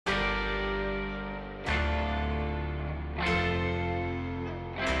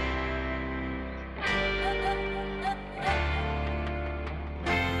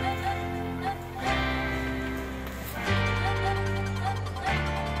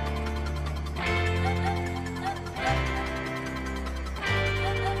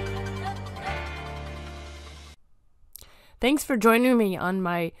Thanks for joining me on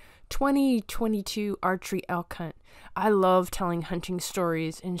my 2022 archery elk hunt. I love telling hunting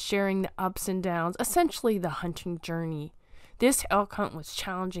stories and sharing the ups and downs, essentially the hunting journey. This elk hunt was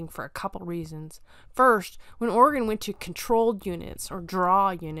challenging for a couple reasons. First, when Oregon went to controlled units or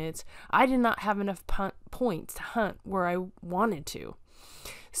draw units, I did not have enough points to hunt where I wanted to.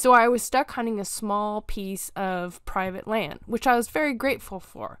 So I was stuck hunting a small piece of private land, which I was very grateful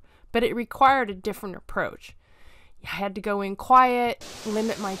for, but it required a different approach. I had to go in quiet,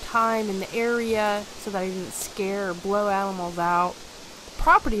 limit my time in the area so that I didn't scare or blow animals out. The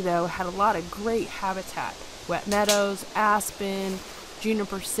property, though, had a lot of great habitat. Wet meadows, aspen,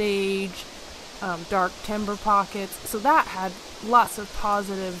 juniper sage, dark timber pockets. So that had lots of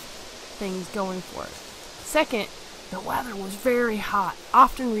positive things going for it. Second, the weather was very hot,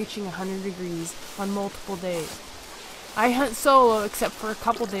 often reaching 100 degrees on multiple days. I hunt solo except for a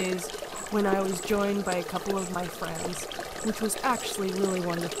couple days when I was joined by a couple of my friends, which was actually really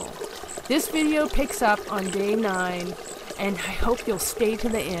wonderful. This video picks up on day 9, and I hope you'll stay to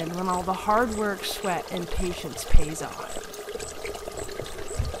the end when all the hard work, sweat, and patience pays off.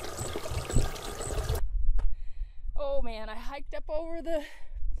 Oh man, I hiked up over the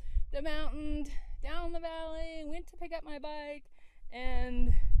mountain, down the valley, went to pick up my bike,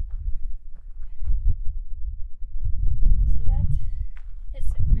 and see that? It's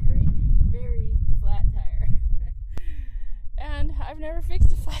a very flat tire. And I've never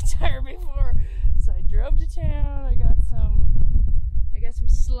fixed a flat tire before. So I drove to town, I got some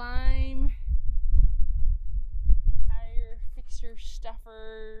slime, tire fixer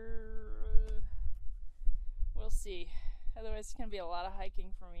stuffer. We'll see. Otherwise it's gonna be a lot of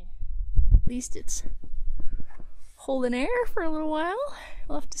hiking for me. At least it's holding air for a little while.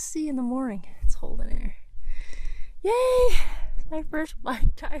 We'll have to see in the morning. It's holding air. Yay! My first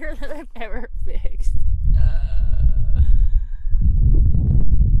bike tire that I've ever fixed.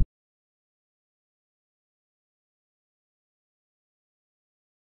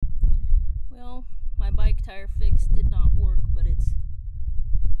 Well, my bike tire fix did not work, but it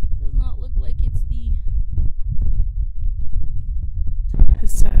does not look like it's the...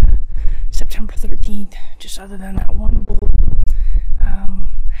 It's September 13th, just other than that one bull.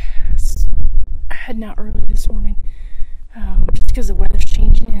 Heading out early this morning. Just because the weather's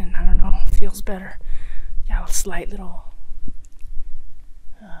changing and I don't know, feels better. Got a slight little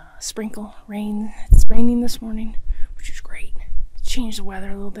sprinkle rain. It's raining this morning, which is great. Change the weather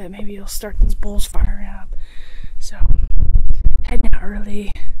a little bit. Maybe it'll start these bulls firing up. So heading out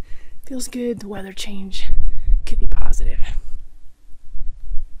early. Feels good. The weather change could be positive.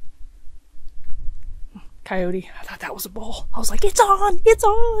 Coyote. I thought that was a bull. I was like, it's on! It's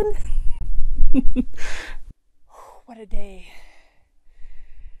on! What a day.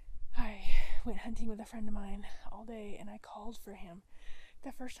 I went hunting with a friend of mine all day and I called for him.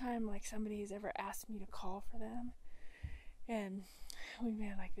 The first time like somebody has ever asked me to call for them. And we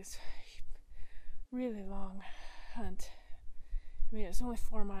made like this really long hunt. I mean, it was only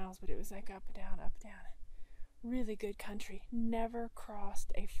 4 miles, but it was like up and down, up and down. Really good country. Never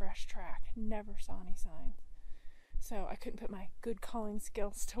crossed a fresh track. Never saw any signs. So I couldn't put my good calling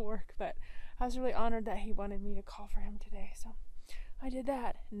skills to work, but I was really honored that he wanted me to call for him today. So I did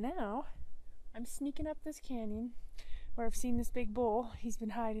that. Now I'm sneaking up this canyon where I've seen this big bull. He's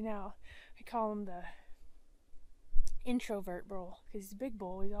been hiding out. I call him the introvert bull because he's a big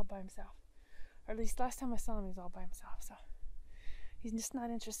bull. He's all by himself. Or at least last time I saw him, he was all by himself. So he's just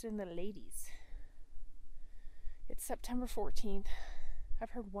not interested in the ladies. It's September 14th. I've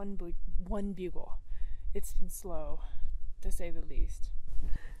heard one bugle. It's been slow, to say the least.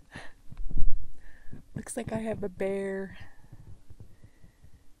 Looks like I have a bear.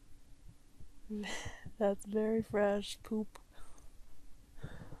 That's very fresh poop.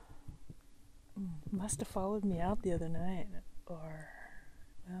 Must have followed me out the other night. Or,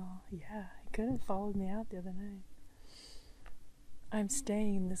 well, yeah, he could have followed me out the other night. I'm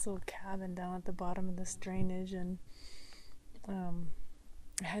staying in this little cabin down at the bottom of this drainage, and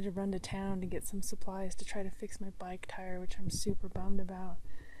I had to run to town to get some supplies to try to fix my bike tire, which I'm super bummed about.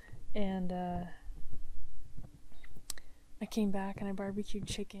 And I came back and I barbecued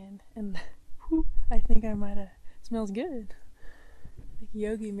chicken, and I think I might have... Smells good. Like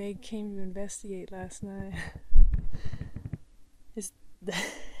Yogi Meg came to investigate last night. His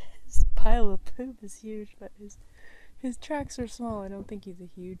pile of poop is huge, but his tracks are small. I don't think he's a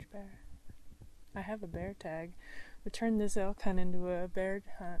huge bear. I have a bear tag. We turned this elk hunt into a bear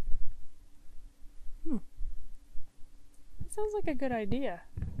hunt. That sounds like a good idea.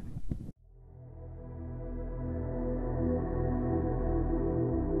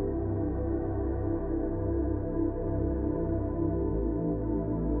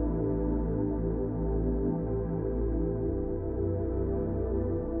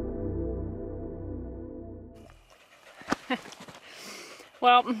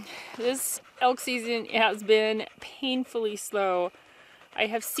 Well, this elk season has been painfully slow. I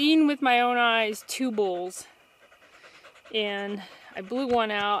have seen with my own eyes 2 bulls, and I blew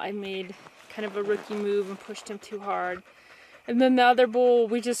one out. I made kind of a rookie move and pushed him too hard. And then the other bull,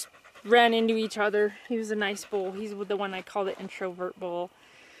 we just ran into each other. He was a nice bull. He's the one I call the introvert bull.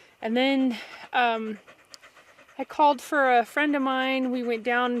 And then I called for a friend of mine. We went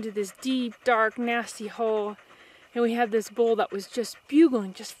down into this deep, dark, nasty hole, and we had this bull that was just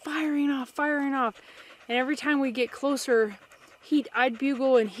bugling, just firing off, firing off. And every time we get closer, I'd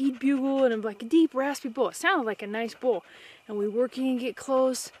bugle and he'd bugle, and I'm like a deep, raspy bull. It sounded like a nice bull. And we working and get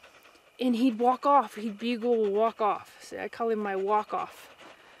close, and he'd walk off. He'd bugle, walk off. So I call him my walk-off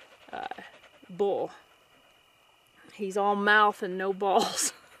bull. He's all mouth and no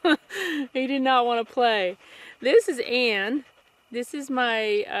balls. He did not want to play. This is Anne. This is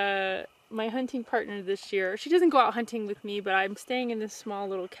my my hunting partner this year. She doesn't go out hunting with me, but I'm staying in this small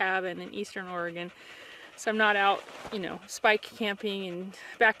little cabin in Eastern Oregon. So I'm not out, you know, spike camping and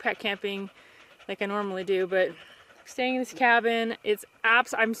backpack camping like I normally do, but I'm staying in this cabin.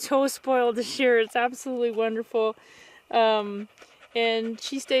 I'm so spoiled this year. It's absolutely wonderful. And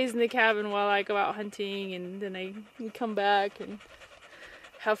she stays in the cabin while I go out hunting, and then we come back and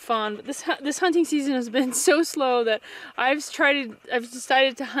have fun. But this hunting season has been so slow that I've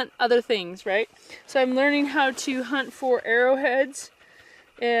decided to hunt other things, right? So I'm learning how to hunt for arrowheads,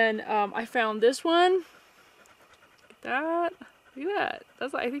 and I found this one. Look at that.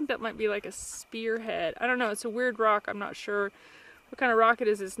 I think that might be like a spearhead. I don't know. It's a weird rock. I'm not sure what kind of rock it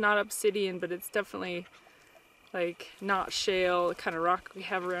is. It's not obsidian, but it's definitely like not shale, the kind of rock we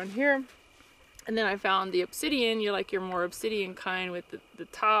have around here. And then I found the obsidian, your more obsidian kind with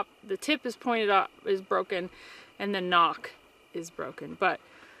the tip is pointed up, is broken, and the knock is broken. But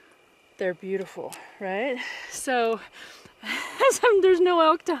they're beautiful, right? So there's no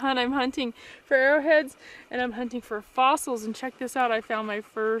elk to hunt. I'm hunting for arrowheads, and I'm hunting for fossils. And check this out, I found my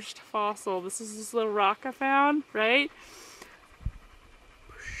first fossil. This is this little rock I found, right?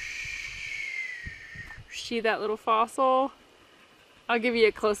 See that little fossil? I'll give you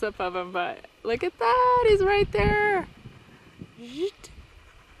a close-up of him, but look at that, he's right there.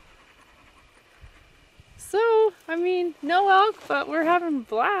 So, I mean, no elk, but we're having a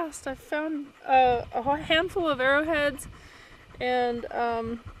blast. I found a handful of arrowheads, and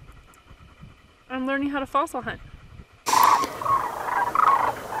I'm learning how to fossil hunt.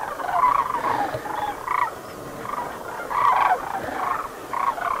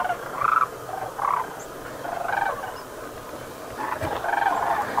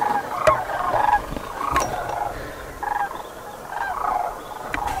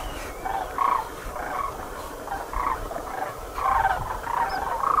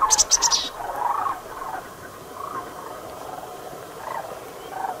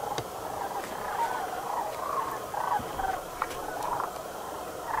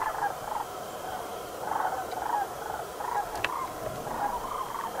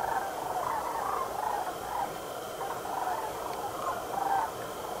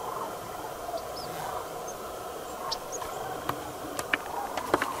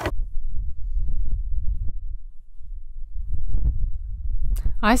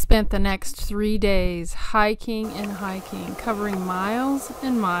 I spent the next 3 days hiking and hiking, covering miles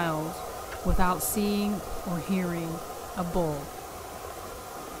and miles without seeing or hearing a bull.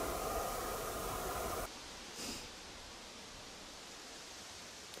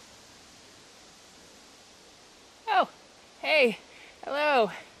 Oh, hey,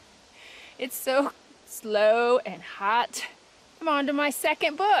 hello. It's so slow and hot. I'm on to my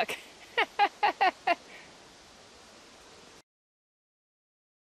second book.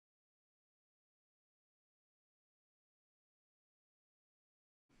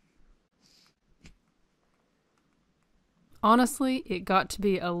 Honestly, it got to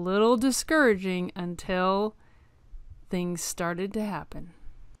be a little discouraging until things started to happen.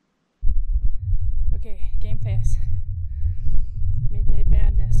 Okay, game face. Midday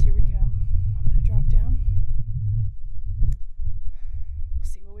madness, here we go. I'm gonna drop down. We'll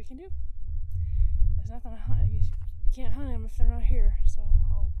see what we can do. There's nothing to hunt. You can't hunt them if they're not here, so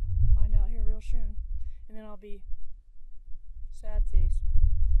I'll find out here real soon. And then I'll be sad face.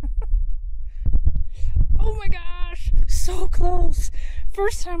 Oh my gosh, so close.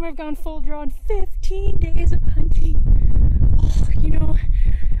 First time I've gone full draw in 15 days of hunting. Oh, you know,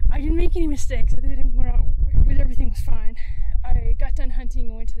 I didn't make any mistakes. Everything was fine. I got done hunting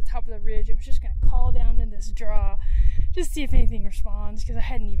and went to the top of the ridge. I was just going to call down in this draw, just see if anything responds, because I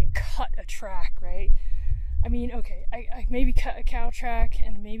hadn't even cut a track, right? I mean, okay, I maybe cut a cow track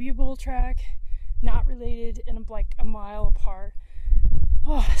and maybe a bull track. not related, and like a mile apart.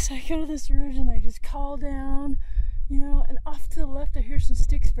 Oh, so I go to this ridge and I just call down, and off to the left I hear some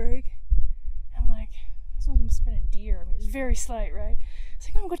sticks break. I'm like, this one must have been a deer. I mean, it's very slight, right? It's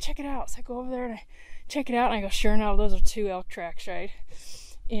like, I'm gonna go check it out. So I go over there and I check it out, and I go, sure enough, those are 2 elk tracks, right?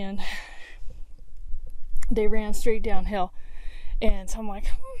 And they ran straight downhill. And so I'm like,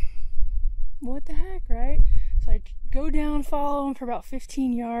 what the heck, right? So I go down, follow them for about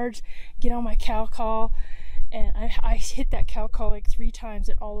 15 yards, get on my cow call, and I hit that cow call like 3 times,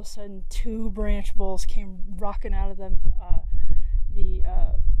 and all of a sudden 2 branch bulls came rocking out of the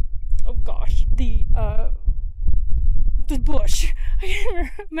bush. I can't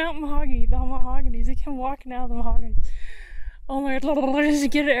remember, Mount Mahogany, the mahoganies. They came walking out of the mahoganies. Oh my god, just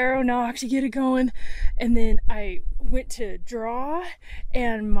get an arrow nock to get it going. And then I went to draw,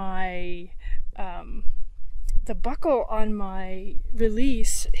 and my the buckle on my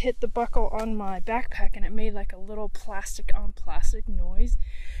release hit the buckle on my backpack, and it made like a little plastic on plastic noise,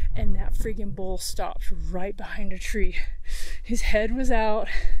 and that friggin' bull stopped right behind a tree. His head was out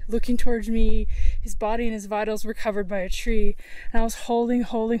looking towards me, his body and his vitals were covered by a tree, and I was holding,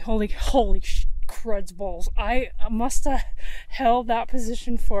 holy cruds balls. I must have held that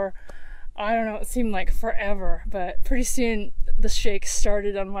position for, I don't know, it seemed like forever, but pretty soon the shakes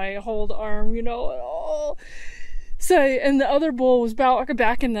started on my hold arm, So, and the other bull was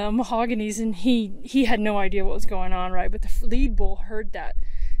back in the mahoganies, and he had no idea what was going on, right? But the lead bull heard that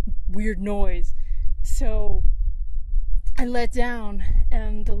weird noise. So I let down,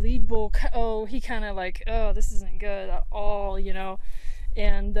 and the lead bull, he kind of like, oh, this isn't good at all,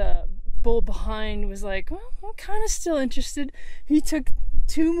 and the bull behind was like, well, I'm kind of still interested. He took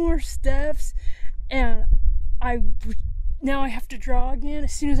 2 more steps, and now I have to draw again.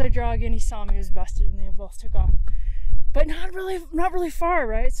 As soon as I draw again, he saw me, he was busted, and they both took off. But not really far,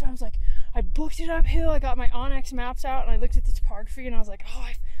 right? So I was like, I booked it uphill. I got my Onyx maps out, and I looked at the topography, and I was like, oh,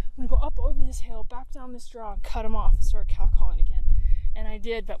 I'm gonna go up over this hill, back down this draw, and cut them off and start cow calling again. And I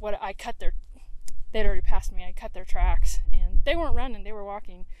did, but they'd already passed me. I cut their tracks, and they weren't running, they were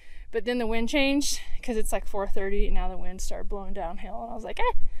walking. But then the wind changed, because it's like 4:30, and now the wind started blowing downhill, and I was like,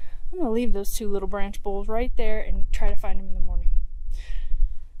 I'm gonna leave those 2 little branch bulls right there and try to find them in the morning.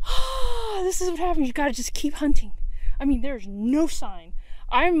 This is what happens. You gotta just keep hunting. I mean, there's no sign.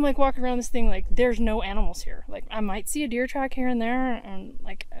 I'm like walking around this thing like there's no animals here. Like I might see a deer track here and there, and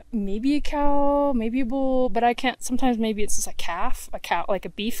like maybe a cow, maybe a bull, but I can't. Sometimes maybe it's just a cow, like a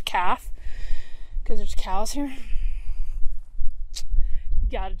beef calf, because there's cows here. You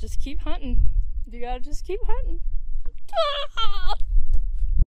gotta just keep hunting.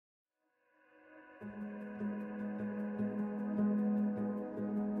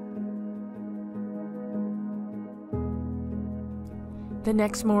 The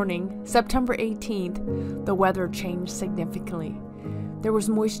next morning, September 18th, the weather changed significantly. There was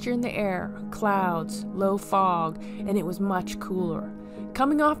moisture in the air, clouds, low fog, and it was much cooler.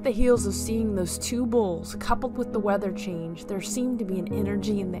 Coming off the heels of seeing those 2 bulls, coupled with the weather change, there seemed to be an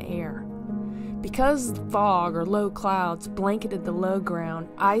energy in the air. Because fog or low clouds blanketed the low ground,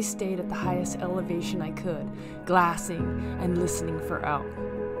 I stayed at the highest elevation I could, glassing and listening for elk.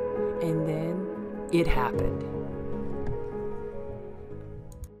 And then it happened.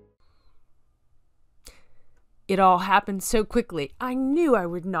 It all happened so quickly, I knew I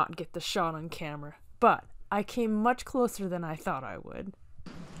would not get the shot on camera, but I came much closer than I thought I would.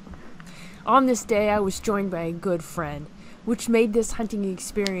 On this day, I was joined by a good friend, which made this hunting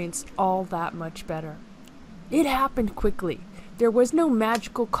experience all that much better. It happened quickly. There was no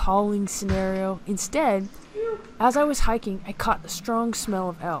magical calling scenario. Instead, as I was hiking, I caught the strong smell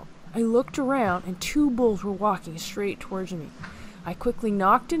of elk. I looked around, and 2 bulls were walking straight towards me. I quickly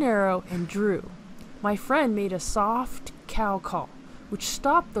nocked an arrow and drew. My friend made a soft cow call, which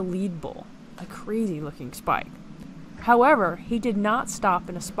stopped the lead bull, a crazy-looking spike. However, he did not stop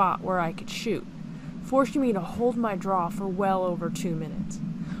in a spot where I could shoot, forcing me to hold my draw for well over 2 minutes.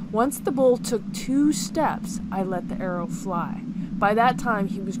 Once the bull took 2 steps, I let the arrow fly. By that time,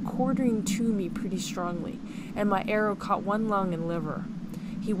 he was quartering to me pretty strongly, and my arrow caught 1 lung and liver.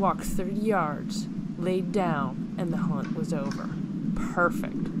 He walked 30 yards, laid down, and the hunt was over.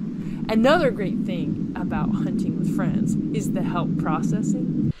 Perfect. Another great thing about hunting with friends is the help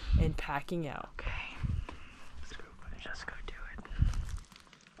processing and packing out. Okay, just go do it.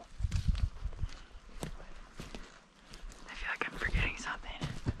 I feel like I'm forgetting something.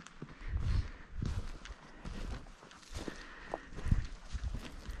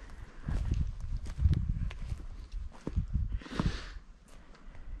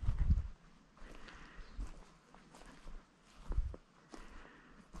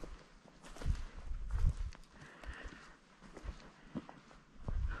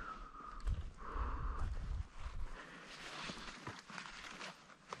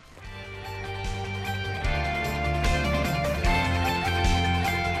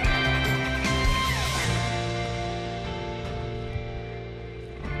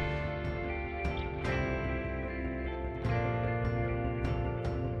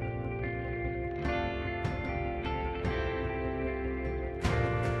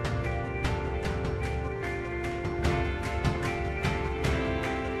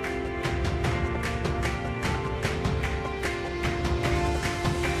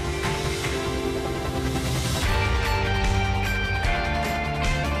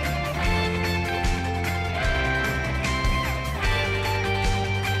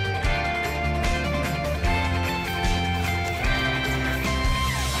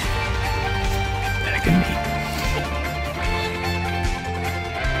 dragon meat.